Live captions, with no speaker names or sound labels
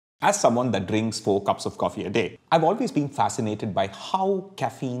As someone that drinks 4 cups of coffee a day, I've always been fascinated by how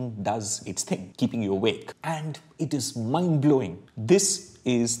caffeine does its thing, keeping you awake. And it is mind-blowing. This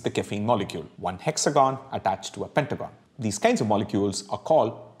is the caffeine molecule, one hexagon attached to a pentagon. These kinds of molecules are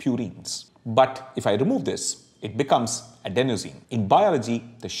called purines. But if I remove this, it becomes adenosine. In biology,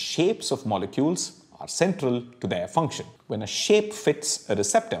 the shapes of molecules are central to their function. When a shape fits a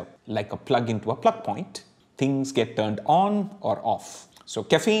receptor, like a plug into a plug point, things get turned on or off. So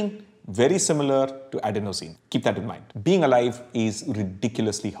caffeine, very similar to adenosine. Keep that in mind. Being alive is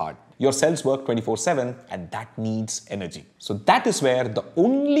ridiculously hard. Your cells work 24/7 and that needs energy. So that is where the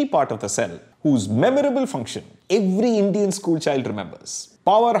only part of the cell whose memorable function every Indian school child remembers,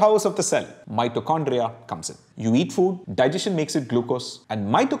 powerhouse of the cell, mitochondria, comes in. You eat food, digestion makes it glucose,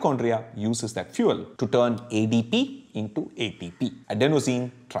 and mitochondria uses that fuel to turn ADP into ATP,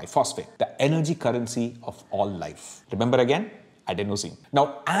 adenosine triphosphate, the energy currency of all life. Remember again? Adenosine.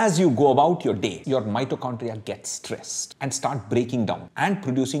 Now, as you go about your day, your mitochondria get stressed and start breaking down and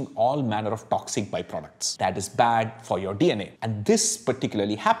producing all manner of toxic byproducts. That is bad for your DNA. And this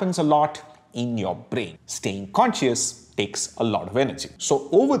particularly happens a lot in your brain. Staying conscious takes a lot of energy. So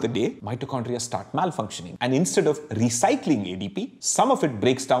over the day, mitochondria start malfunctioning. And instead of recycling ADP, some of it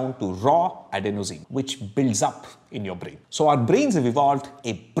breaks down to raw adenosine, which builds up in your brain. So our brains have evolved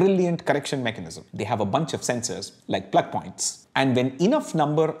a brilliant correction mechanism. They have a bunch of sensors like plug points. And when enough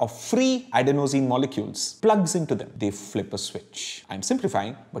number of free adenosine molecules plugs into them, they flip a switch. I'm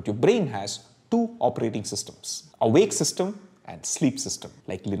simplifying, but your brain has 2 operating systems, awake system and sleep system,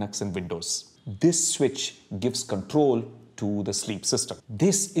 like Linux and Windows. This switch gives control to the sleep system.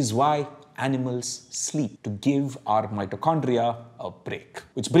 This is why animals sleep, to give our mitochondria a break.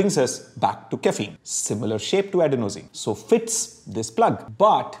 Which brings us back to caffeine. Similar shape to adenosine. So fits this plug,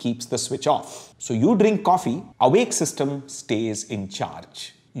 but keeps the switch off. So you drink coffee, awake system stays in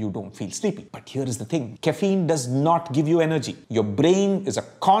charge. You don't feel sleepy. But here is the thing. Caffeine does not give you energy. Your brain is a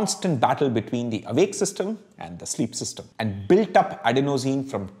constant battle between the awake system and the sleep system. And built up adenosine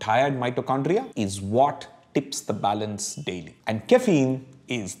from tired mitochondria is what tips the balance daily. And caffeine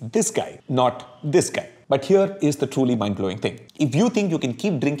is this guy, not this guy. But here is the truly mind-blowing thing. If you think you can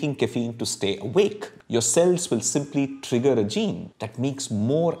keep drinking caffeine to stay awake, your cells will simply trigger a gene that makes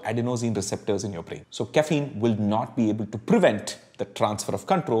more adenosine receptors in your brain. So caffeine will not be able to prevent the transfer of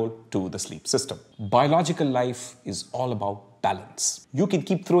control to the sleep system. Biological life is all about balance. You can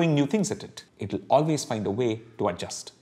keep throwing new things at it. It will always find a way to adjust.